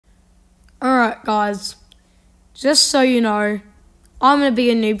Alright, guys. Just so you know, I'm going to be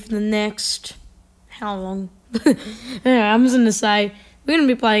a noob for the next... How long? Anyway, I'm just going to say, we're going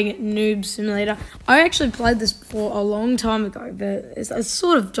to be playing Noob Simulator. I actually played this before a long time ago, but it's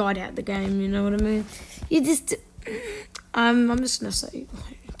sort of died out the game, you know what I mean? You just... I'm just going to say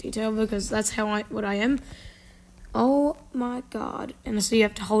detail because that's what I am. Oh my god. And so you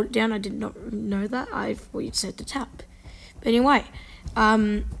have to hold it down. I did not know that. I thought you said to tap. But anyway,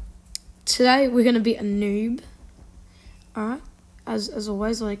 today we're going to be a noob. Alright? As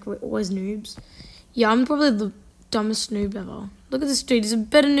always, like, we're always noobs. Yeah, I'm probably the dumbest noob ever. Look at this dude. He's a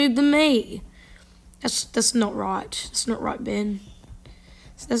better noob than me. That's not right. That's not right, man.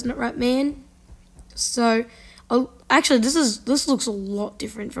 That's not right, man. So, actually, this looks a lot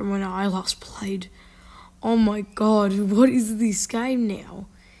different from when I last played. Oh my god, what is this game now?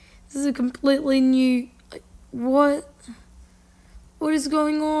 This is a completely new... Like, what? What is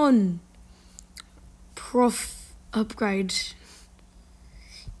going on? Prof upgrade.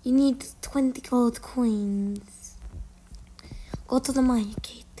 You need 20 gold coins. Go to the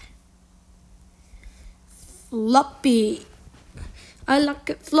market. Floppy. I like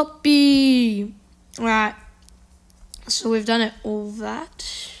it floppy. Alright. So we've done it all that.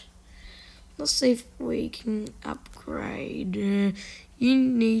 Let's see if we can upgrade. You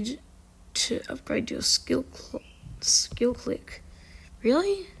need to upgrade your skill click.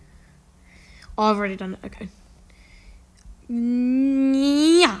 Really? Oh, I've already done it. Okay.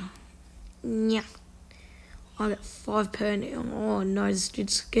 Yeah. I got 5 per now. Oh no, this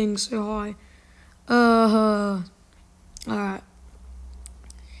dude's getting so high. Alright.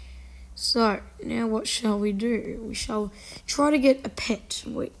 So, now what shall we do? We shall try to get a pet.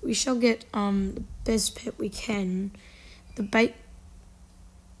 We shall get the best pet we can. The bait...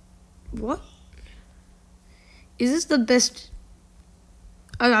 What? Is this the best...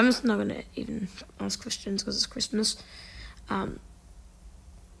 Oh, I'm just not going to even ask questions because it's Christmas.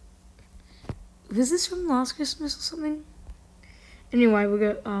 Was this from last Christmas or something? Anyway, we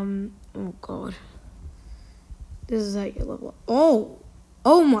got, oh god. This is 8 level up.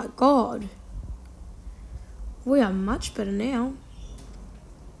 Oh my god. We are much better now.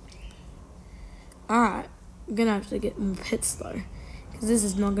 Alright. I'm going to have to get more pets though. Because this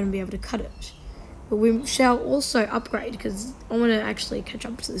is not going to be able to cut it. But we shall also upgrade because I want to actually catch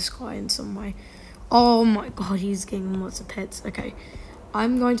up to this guy in some way. Oh my god, he's getting lots of pets. Okay.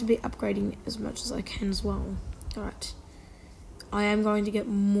 I'm going to be upgrading as much as I can as well. Alright. I am going to get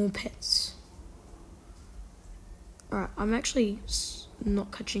more pets. Alright, I'm actually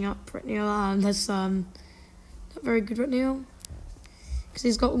not catching up right now. That's not very good right now. Because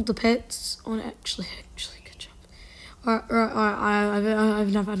he's got all the pets. I want to actually catch up. Alright, I have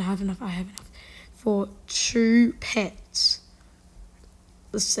enough. For 2 pets.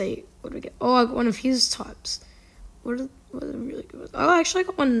 Let's see. What do we get? Oh, I got one of his types. What are the really good ones? Oh, actually, I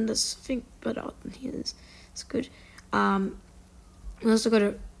got one that's, I think, better than his. It's good. We also got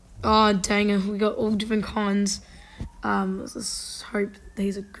a... Oh, dang it. We got all different kinds. Let's just hope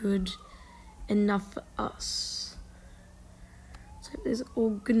these are good enough for us. Let's hope these are all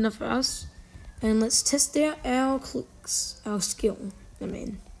good enough for us. And let's test out our clicks. Our skill, I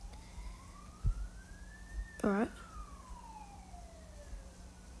mean. Alright.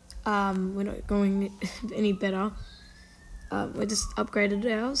 We're not going any better. We just upgraded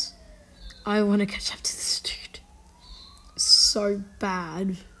ours. I want to catch up to this dude. It's so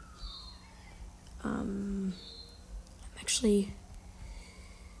bad. I'm actually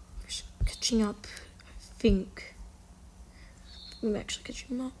catching up, I think. I'm actually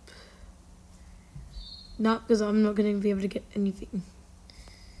catching him up. Not because I'm not going to be able to get anything.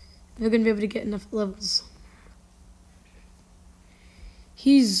 I'm not going to be able to get enough levels.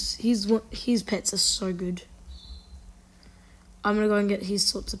 His pets are so good. I'm going to go and get his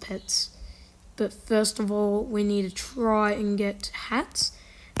sorts of pets. But first of all, we need to try and get hats.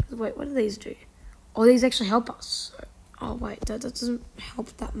 Wait, what do these do? Oh, these actually help us. Oh, wait, that doesn't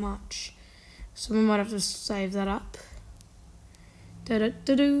help that much. So we might have to save that up. How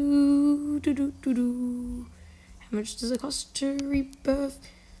much does it cost to rebirth?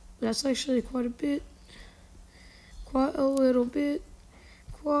 That's actually quite a bit. Quite a little bit.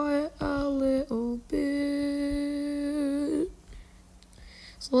 So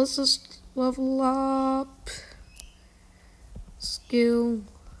let's just level up. Skill.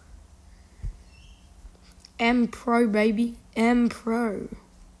 M Pro, baby. M Pro.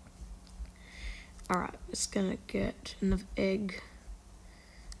 Alright, it's gonna get enough egg.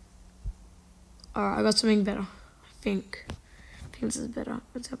 Alright, I got something better. I think this is better.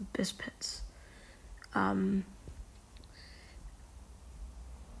 Let's have best pets.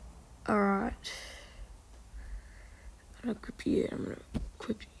 Alright. I'm gonna equip you. I'm gonna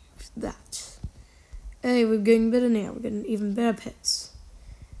equip you with that. Hey, we're getting better now. We're getting even better pets.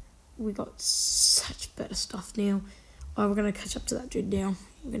 We got such better stuff now. Oh, we're gonna catch up to that dude now.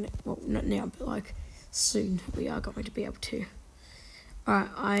 We're gonna, well, not now, but like soon we are going to be able to. Alright,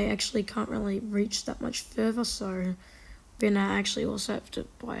 I actually can't really reach that much further, so we're gonna actually also have to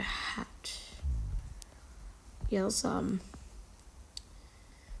buy a hat. Yeah, let's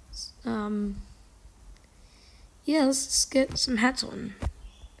just get some hats on.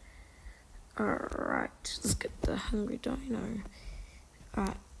 Alright, let's get the hungry dino.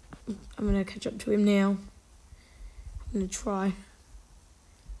 Alright, I'm gonna catch up to him now. I'm gonna try.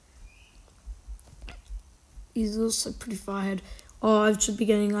 He's also pretty far ahead. Oh, I should be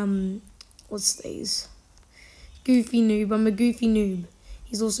getting, what's these? Goofy noob. I'm a goofy noob.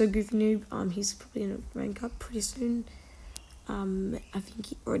 He's also a goofy noob. He's probably gonna rank up pretty soon. I think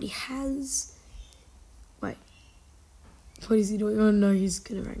he already has. Wait. What is he doing? Oh no, he's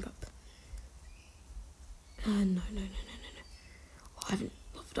gonna rank up. No. Oh, I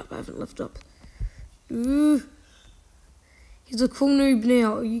haven't leveled up. Ooh. He's a cool noob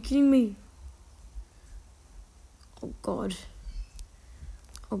now. Are you kidding me? Oh god.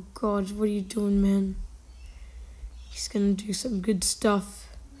 Oh god, what are you doing, man? He's gonna do some good stuff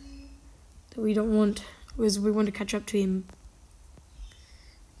that we don't want, because we want to catch up to him.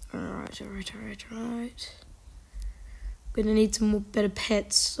 Alright. Gonna need some more better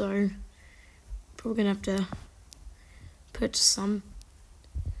pets, so probably gonna have to purchase some.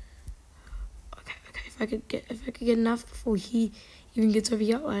 Okay. If I could get enough before he even gets over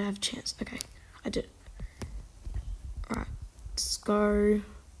here, I have a chance. Okay, I did. Alright, let's go.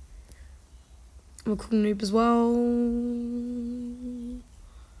 I'm a cool noob as well.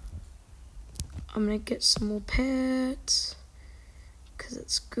 I'm gonna get some more pets, because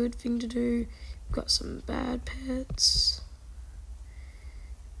it's a good thing to do. We've got some bad pets.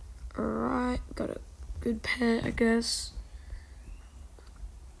 Alright, got a good pet, I guess.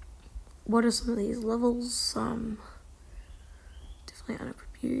 What are some of these levels? Definitely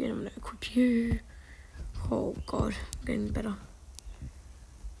unequip you, and I'm gonna equip you. Oh god, I'm getting better.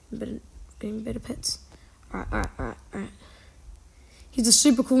 Getting better pets. Alright. He's a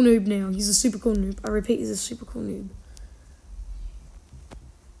super cool noob now. He's a super cool noob. I repeat, he's a super cool noob.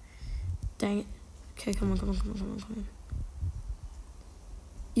 Dang it. Okay, come on.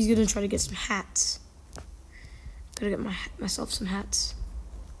 He's gonna try to get some hats. Gotta get myself some hats.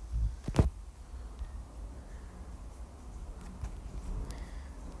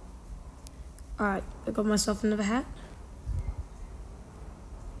 Alright, I got myself another hat.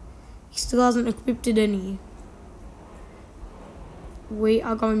 He still hasn't equipped it any. We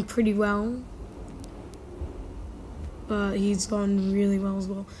are going pretty well. But he's gone really well as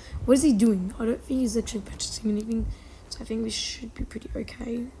well. What is he doing? I don't think he's actually purchasing anything. So I think we should be pretty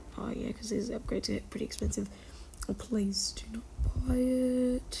okay. Oh yeah, because his upgrades are pretty expensive. Oh please, do not buy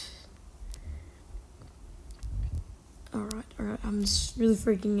it. Alright. I'm just really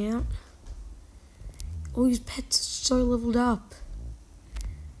freaking out. All these pets are so leveled up.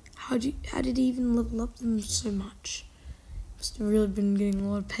 How did he even level up them so much? Must have really been getting a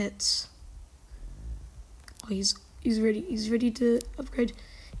lot of pets. Oh, he's ready to upgrade.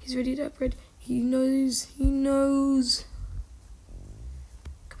 He knows.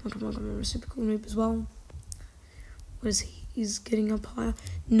 Come on. I'm a super cool noob as well. What is he? He's getting up higher.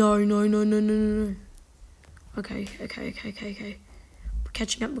 No. Okay. We're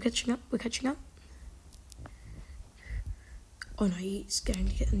catching up. Oh no, he's going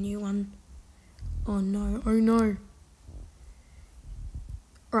to get a new one. Oh no.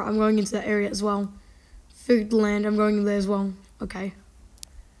 Alright, I'm going into that area as well. Food land, I'm going there as well. Okay.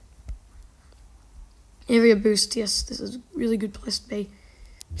 Area boost, yes, this is a really good place to be.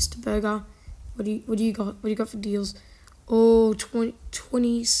 Mr. Burger, what do you got? What do you got for deals? Oh,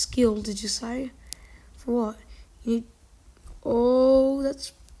 20 skill, did you say? For what? You need, oh,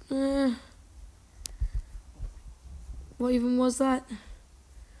 that's, what even was that?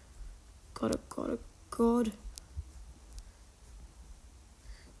 God.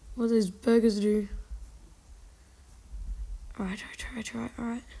 What do those burgers do? Alright.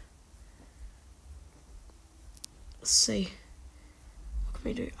 Let's see. What can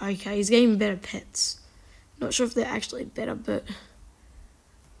we do? Okay, he's getting better pets. Not sure if they're actually better, but we'll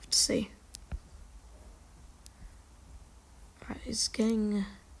have to see. Alright, he's getting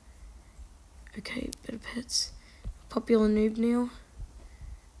okay, better pets. Popular noob now.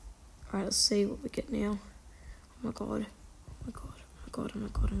 Alright, let's see what we get now. Oh my god.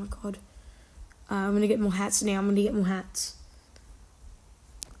 I'm gonna get more hats now.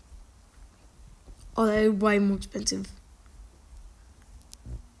 Oh, they're way more expensive.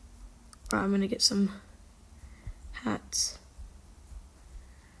 Alright, I'm gonna get some hats.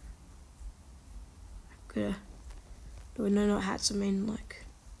 No, not hats, I mean like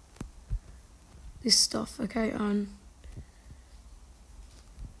this stuff, okay?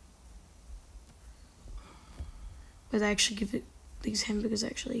 Where they actually give it these hamburgers,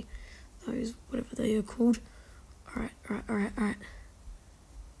 actually, those, whatever they are called. Alright.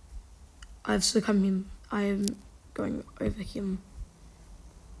 I've succumbed him. I am going over him.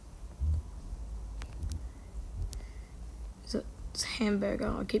 It's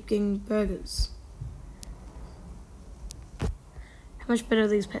hamburger. I keep getting burgers. How much better are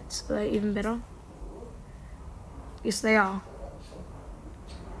these pets? Are they even better? Yes, they are.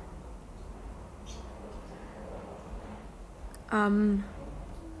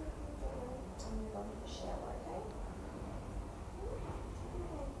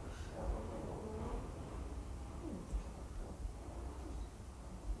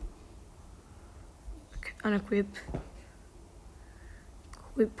 Okay, unequip.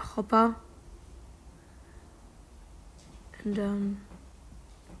 Equip hopper. And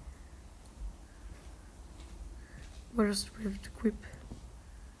what else do we have to equip?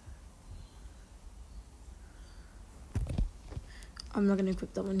 I'm not gonna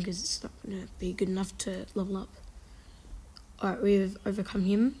equip that one because it's not gonna be good enough to level up. Alright, we've overcome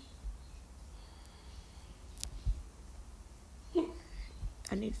him.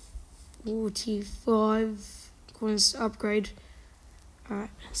 I need 45 coins to upgrade. Alright,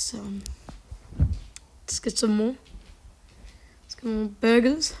 so let's get some more. Let's get more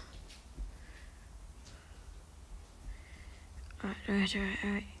burgers.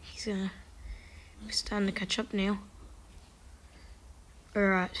 Alright. He's starting to catch up now.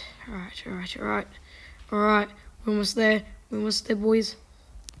 Alright. We're almost there. Boys.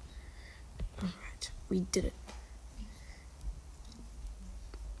 Alright, we did it.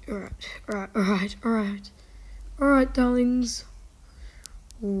 Alright, darlings.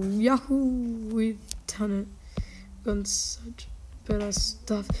 Ooh, yahoo! We've done it. We've done such better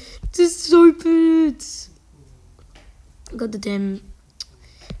stuff. Just open it! Got the damn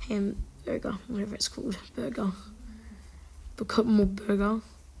hamburger, whatever it's called, burger. But got more burger.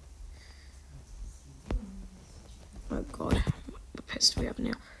 Oh god, what pets do we have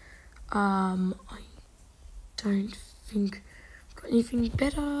now? I don't think I've got anything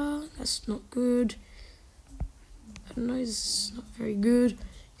better. That's not good. I don't know, this is not very good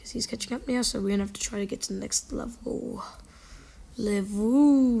because he's catching up now, so we're gonna have to try to get to the next level.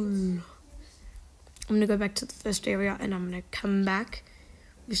 I'm gonna go back to the first area and I'm gonna come back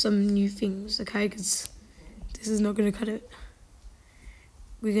with some new things, okay? Because this is not gonna cut it.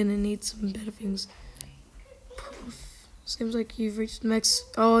 We're gonna need some better things. Seems like you've reached the max.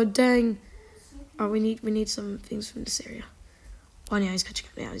 Oh dang! Oh, we need some things from this area. Oh, now he's catching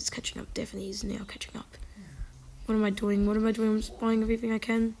up. Definitely, he's now catching up. What am I doing? I'm just buying everything I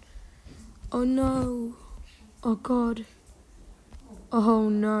can. Oh no! Oh god! Oh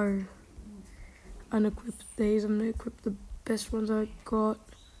no! Unequip these. I'm gonna equip the best ones I got.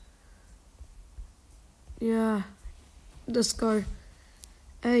 Yeah. Let's go.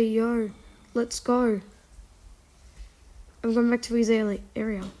 Hey yo, let's go. I'm going back to his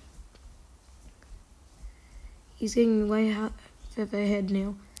area. He's getting way further ahead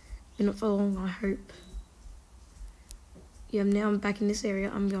now. But not for long, I hope. Yeah, now I'm back in this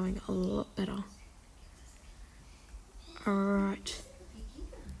area. I'm going a lot better. Alright.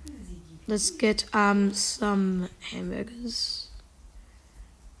 Let's get some hamburgers.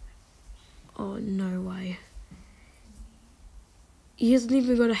 Oh, no way. He hasn't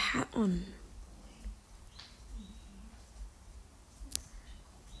even got a hat on.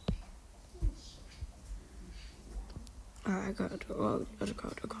 Oh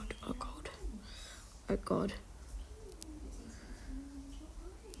god.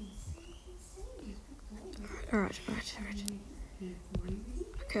 Alright.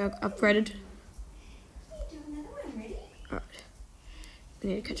 Okay, I've upgraded. Alright. We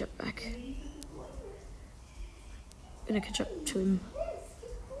need to catch up back. I'm gonna catch up to him.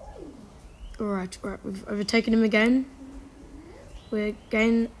 Alright, we've overtaken him again. We're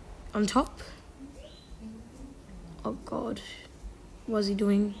again on top. Oh god. What was he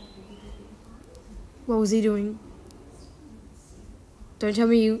doing? Don't tell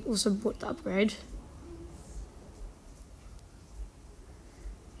me you also bought the upgrade.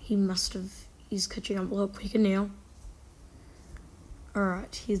 He must have. He's catching up a lot quicker now.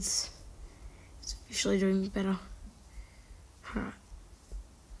 Alright, he's officially doing better.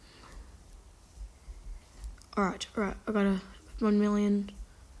 Alright, I got a 1 million.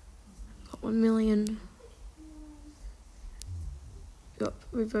 Got got 1 million. Yep,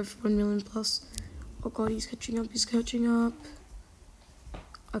 we're both 1 million plus. Oh god, he's catching up, he's catching up.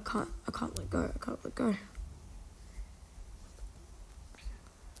 I can't let go, I can't let go.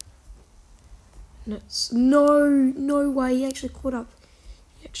 No way, he actually caught up.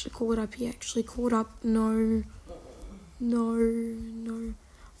 He actually caught up. No.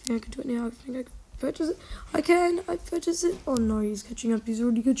 I think I can do it now. I think I can purchase it. I purchase it. Oh no, he's catching up. He's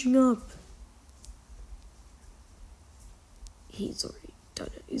already catching up. He's already done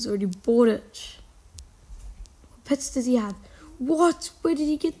it. He's already bought it. What pets does he have? What? Where did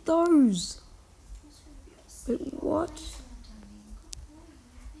he get those? Wait, what?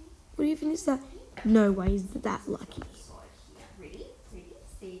 What even is that? No way, is that lucky?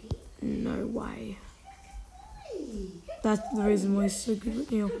 No way. That's the reason why he's so good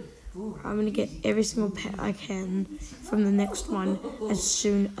right now. I'm going to get every single pet I can from the next one as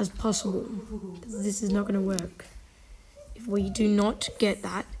soon as possible. Because this is not going to work. If we do not get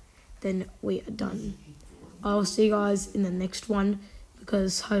that, then we are done. I'll see you guys in the next one.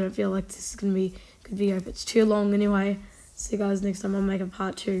 Because I don't feel like this is going to be a good video if it's too long anyway. See you guys next time. I'll make a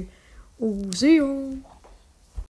part 2. Oh, see you.